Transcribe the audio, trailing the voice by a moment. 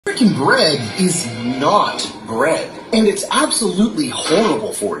American bread is not bread, and it's absolutely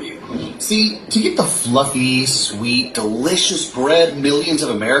horrible for you. See, to get the fluffy, sweet, delicious bread millions of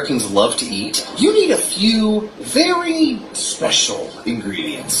Americans love to eat, you need a few very special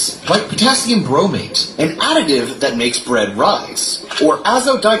ingredients, like potassium bromate, an additive that makes bread rise, or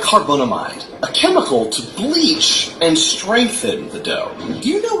azodicarbonamide, a chemical to bleach and strengthen the dough. Do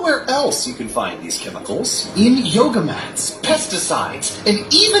you know where else you can find these chemicals? In yoga mats, pesticides,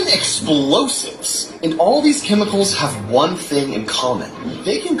 and even explosives. And all these chemicals have one thing in common.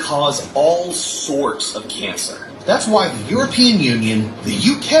 They can cause all sorts of cancer. That's why the European Union, the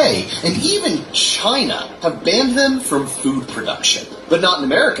UK, and even China have banned them from food production. But not in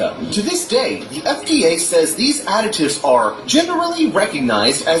America. To this day, the FDA says these additives are generally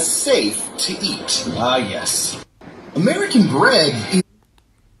recognized as safe to eat. Ah, yes. American bread is...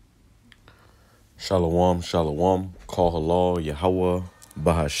 Shalom, shalom. Call HALAL, YAHAWAH,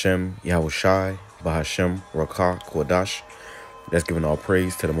 BAHASHAM, YAHAWASHI, BAHASHAM, RAWCHAA, QADASH. That's giving all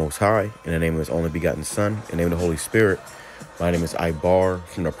praise to the Most High, in the name of His only begotten Son, in the name of the Holy Spirit. My name is Ibar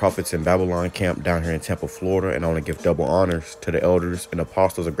from the Prophets in Babylon camp down here in Tampa, Florida, and I want to give double honors to the elders and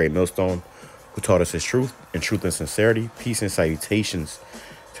apostles of Great Millstone who taught us His truth and sincerity, peace and salutations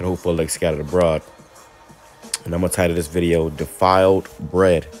to the hopeful elect scattered abroad. And I'm going to title this video, Defiled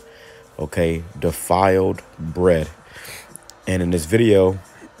Bread. Okay, Defiled Bread. And in this video,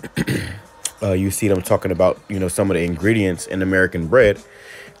 you see them talking about, some of the ingredients in American bread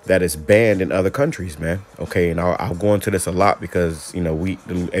that is banned in other countries, man. Okay, and I'll go into this a lot because,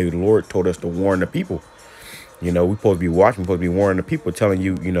 the Lord told us to warn the people. We're supposed to be watching, we're supposed to be warning the people, telling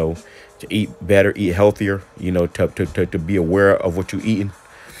you, to eat better, eat healthier, to be aware of what you're eating.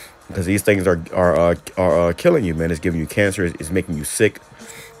 Because these things are killing you, man. It's giving you cancer, it's making you sick,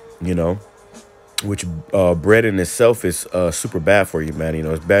 which bread in itself is super bad for you, man.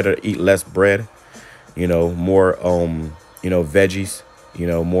 It's better to eat less bread, more veggies,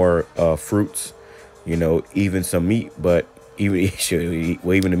 more fruits, even some meat, but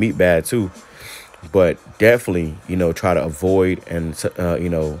even the meat bad too. But definitely, try to avoid and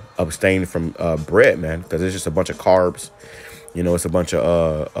abstain from bread, man, because it's just a bunch of carbs. It's a bunch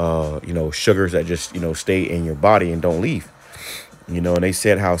of sugars that just stay in your body and don't leave. And they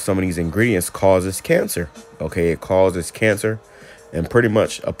said how some of these ingredients causes cancer. Okay, it causes cancer. And pretty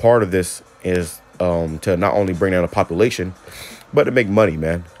much a part of this is to not only bring down the population, but to make money,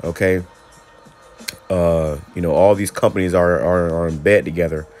 man. Okay. All these companies are in bed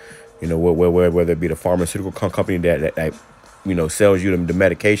together, whether it be the pharmaceutical company that sells you the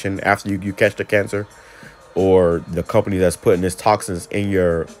medication after you catch the cancer, or the company that's putting these toxins in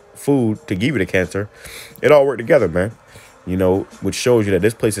your food to give you the cancer. It all work together, man. Which shows you that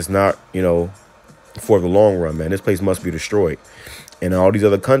this place is not, for the long run, man. This place must be destroyed. And all these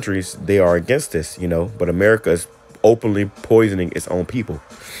other countries, they are against this, but America is openly poisoning its own people.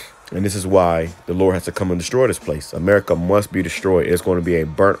 And this is why the Lord has to come and destroy this place. America must be destroyed. It's going to be a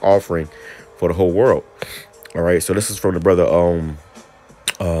burnt offering for the whole world. All right. So this is from the brother,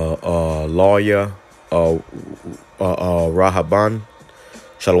 lawyer, Rahaban.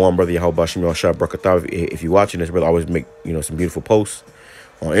 Shalom, brother YAHAWASHI, Brakatah. If you're watching this, brother, always make some beautiful posts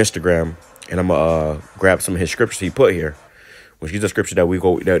on Instagram, and I'm gonna grab some of his scriptures he put here, which is a scripture that we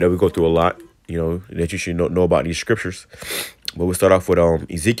go through a lot. That you should know about these scriptures. But we'll start off with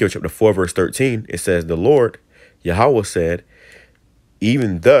Ezekiel chapter 4 verse 13. It says, "The Lord Yahweh said,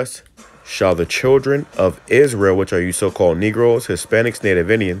 even thus shall the children of Israel, which are you so-called Negroes, Hispanics, Native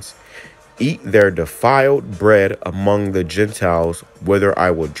Indians, eat their defiled bread among the Gentiles, whither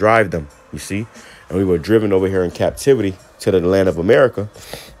I will drive them." You see, and we were driven over here in captivity to the land of America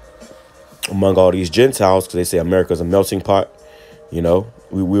among all these Gentiles, because they say America's a melting pot.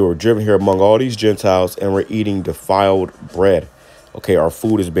 We were driven here among all these Gentiles, and we're eating defiled bread. Okay, our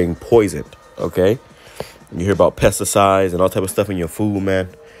food is being poisoned. Okay, you hear about pesticides and all type of stuff in your food, man.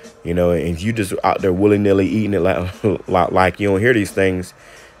 And if you just out there willy-nilly eating it like you don't hear these things,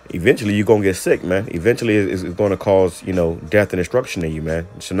 eventually you're going to get sick, man. Eventually it's going to cause, death and destruction in you, man.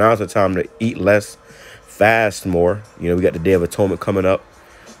 So now's the time to eat less, fast more. We got the Day of Atonement coming up,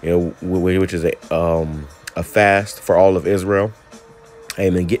 which is a fast for all of Israel.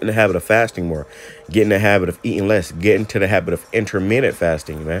 Amen. Get in the habit of fasting more. Get in the habit of eating less. Get into the habit of intermittent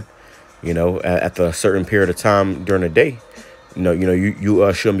fasting, man. At a certain period of time during the day,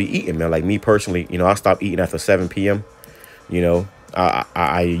 you shouldn't be eating, man. Like me personally, I stopped eating after 7 p.m.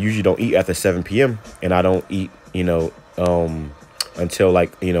 I usually don't eat after 7 p.m. and I don't eat, until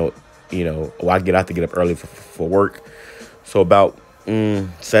like, I have to get up early for work. So about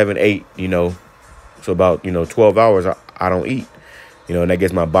 7, 8, so about, 12 hours, I don't eat, you know, and that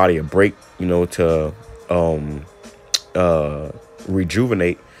gives my body a break, you know, to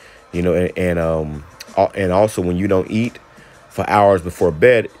rejuvenate, you know, and also when you don't eat for hours before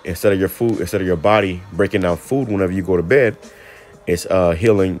bed, instead of your body breaking down food whenever you go to bed, it's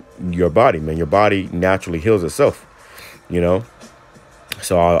healing your body, man. Your body naturally heals itself, you know.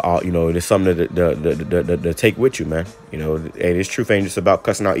 So I'll you know, it's something to take with you, man. You know, and this truth ain't just about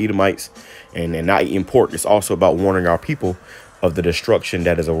cussing out Edomites and not eating pork. It's also about warning our people of the destruction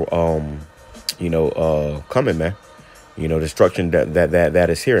that is coming, man. You know, destruction that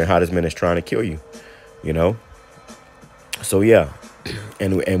is here, and how this man is trying to kill you, you know. So yeah,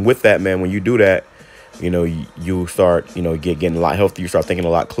 and with that, man, when you do that, you know, you start, you know, getting a lot healthier. You start thinking a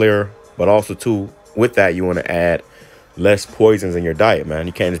lot clearer. But also too, with that, you want to add less poisons in your diet, man.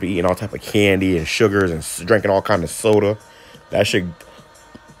 You can't just be eating all type of candy and sugars and drinking all kind of soda. That shit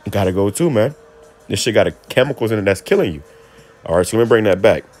gotta go too, man. This shit got chemicals in it that's killing you. All right, so let me bring that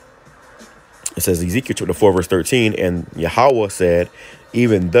back. It says Ezekiel chapter 4 verse 13, and Yahawah said,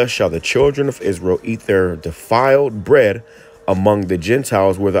 even thus shall the children of Israel eat their defiled bread among the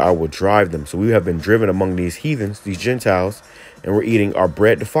Gentiles, whither I will drive them. So we have been driven among these heathens, these Gentiles, and we're eating our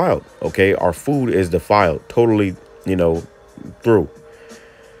bread defiled. Okay, our food is defiled, totally, you know, through.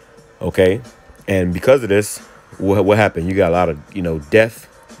 Okay, and because of this, what happened? You got a lot of, you know, death,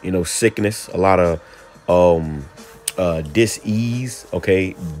 you know, sickness, a lot of dis-ease.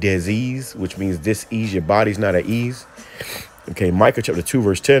 Okay, disease, which means dis-ease. Your body's not at ease. Okay, Micah chapter 2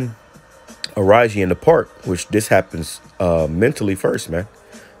 verse 10. Arise ye and depart, which this happens mentally first, man.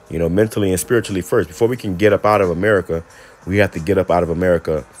 You know, mentally and spiritually first. Before we can get up out of America, we have to get up out of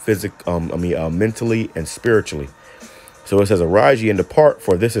America mentally and spiritually. So it says, arise ye and depart,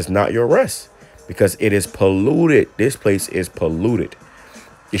 for this is not your rest, because it is polluted. This place is polluted.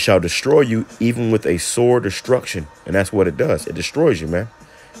 It shall destroy you even with a sore destruction. And that's what it does. It destroys you, man.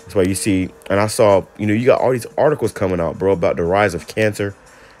 That's why you see, and I saw, you know, you got all these articles coming out, bro, about the rise of cancer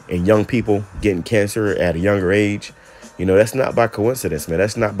and young people getting cancer at a younger age. You know, that's not by coincidence, man.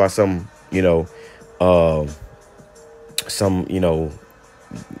 That's not by some, you know,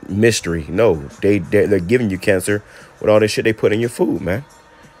 mystery. No, they're giving you cancer with all this shit they put in your food, man.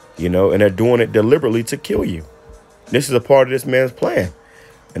 You know, and they're doing it deliberately to kill you. This is a part of this man's plan.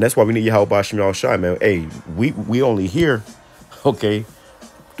 And that's why we need YAHAWASHI, man. Hey, we only here, okay,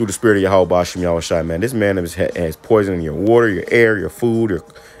 through the spirit of YAHAWASHI, man. This man has poison in your water, your air, your food,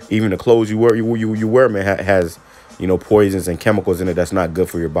 even the clothes you wear, man, has, you know, poisons and chemicals in it that's not good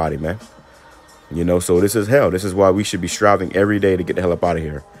for your body, man. You know, so this is hell. This is why we should be striving every day to get the hell up out of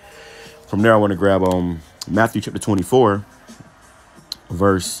here. From there, I want to grab Matthew chapter 24,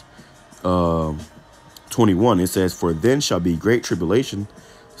 verse 21. It says, for then shall be great tribulation,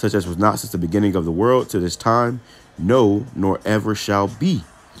 such as was not since the beginning of the world to this time, no, nor ever shall be.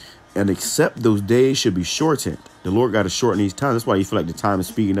 And except those days should be shortened. The Lord got to shorten these times. That's why you feel like the time is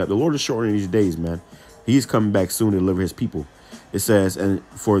speeding up. The Lord is shortening these days, man. He's coming back soon to deliver his people. It says, and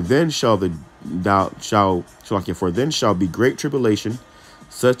for then shall be great tribulation,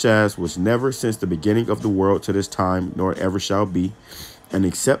 such as was never since the beginning of the world to this time, nor ever shall be. And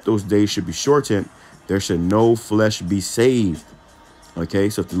except those days should be shortened, there should no flesh be saved. Okay,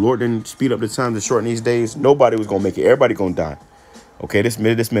 so if the Lord didn't speed up the time to shorten these days, nobody was gonna make it. Everybody gonna die. Okay, this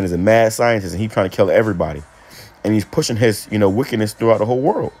man is a mad scientist, and he's trying to kill everybody, and he's pushing his, you know, wickedness throughout the whole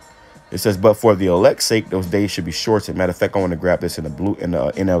world. It says, but for the elect's sake, those days should be shortened. Matter of fact, I want to grab this in the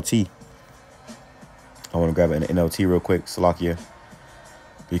NLT. I want to grab it in the NLT real quick, Salakia,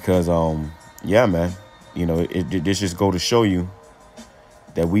 because yeah, man, you know, this just go to show you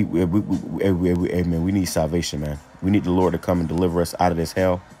that we need salvation, man. We need the Lord to come and deliver us out of this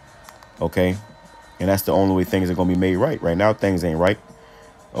hell. Okay, and that's the only way things are gonna be made right. Right now, things ain't right.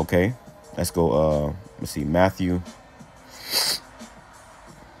 Okay, let's go. Let's see, Matthew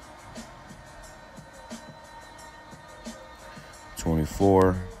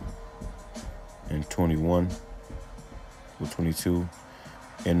 24 and 21 with 22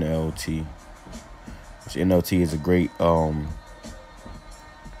 NLT. Which NLT is a great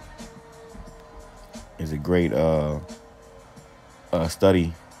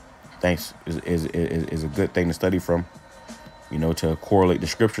study. Thanks is a good thing to study from, you know, to correlate the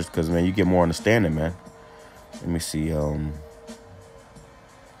scriptures, because, man, you get more understanding, man. Let me see. I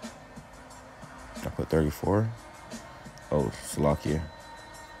put 34. Oh, Salakia.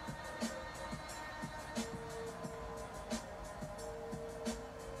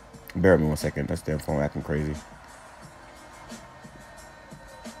 Bear with me 1 second. That's damn phone acting crazy.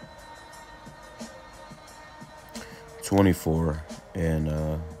 (24)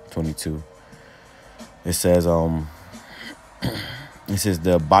 and 22. It says, This is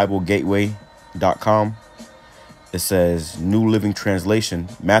the BibleGateway.com. It says, New Living Translation,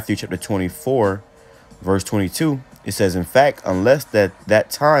 Matthew chapter 24, verse 22. It says, in fact, unless that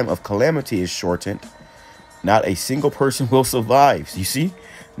time of calamity is shortened, not a single person will survive. You see,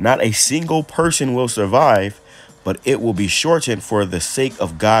 not a single person will survive, but it will be shortened for the sake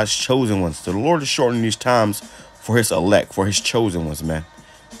of God's chosen ones. So the Lord is shortening these times for his elect, for his chosen ones, man.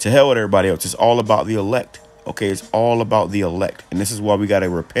 To hell with everybody else. It's all about the elect. Okay, it's all about the elect. And this is why we got to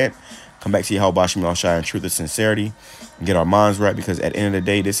repent, come back to YAHAWASHI in truth and sincerity, and get our minds right, because at the end of the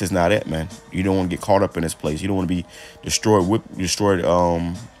day, this is not it, man. You don't want to get caught up in this place. You don't want to be destroyed with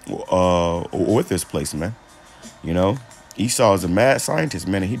this place, man. You know, Esau is a mad scientist,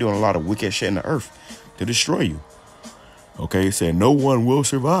 man, and he doing a lot of wicked shit in the earth to destroy you. Okay, he said no one will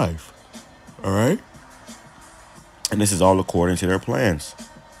survive. All right. And this is all according to their plans.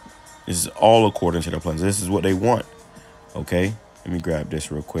 This is all according to their plans. This is what they want. Okay, let me grab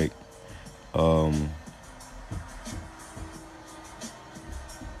this real quick.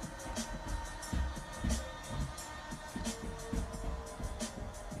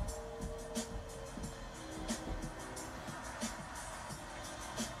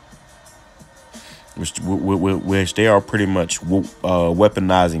 Which they are pretty much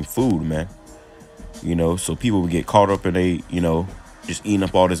weaponizing food, man. You know, so people would get caught up in just eating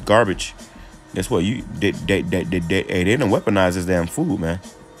up all this garbage. Guess what? They didn't weaponize this damn food, man.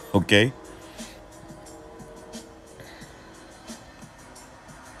 Okay.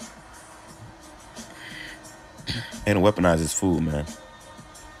 They didn't weaponize this food, man.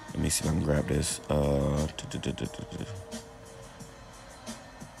 Let me see if I can grab this.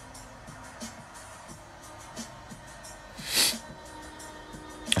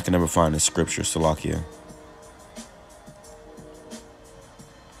 I can never find the scripture, Salakia.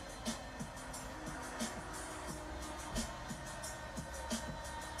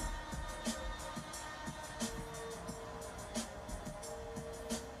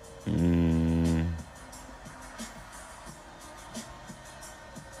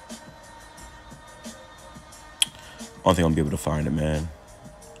 I don't think I'm gonna be able to find it, man.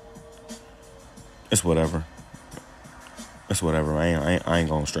 It's whatever. It's whatever. I ain't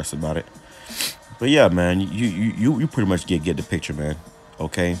gonna stress about it. But yeah, man, you pretty much get the picture, man.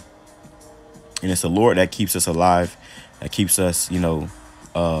 Okay. And it's the Lord that keeps us alive, that keeps us,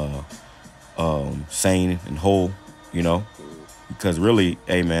 sane and whole, because really,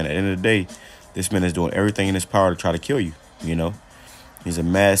 hey, man, at the end of the day, this man is doing everything in his power to try to kill you. He's a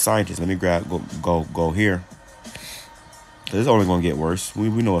mad scientist. Let me go here. It's only going to get worse. We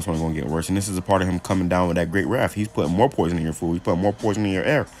know it's only going to get worse. And this is a part of him coming down with that great wrath. He's putting more poison in your food. He's putting more poison in your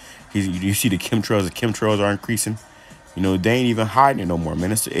air. You see the chemtrails are increasing. They ain't even hiding it no more,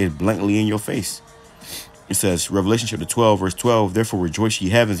 man. It's blatantly in your face. It says, Revelation chapter 12, verse 12, therefore rejoice ye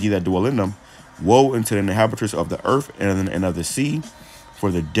heavens, ye that dwell in them. Woe unto the inhabitants of the earth and of the sea.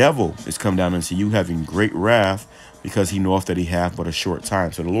 For the devil is come down unto you, having great wrath, because he knoweth that he hath but a short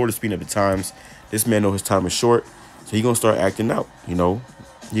time. So the Lord is speeding up the times. This man know his time is short. So he's going to start acting out, He's going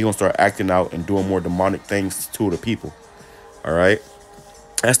to start acting out and doing more demonic things to the people. All right.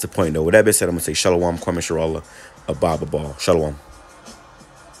 That's the point, though. With that being said, I'm going to say Shalom, Kwame Sharallah, Abba Ball. Shalom.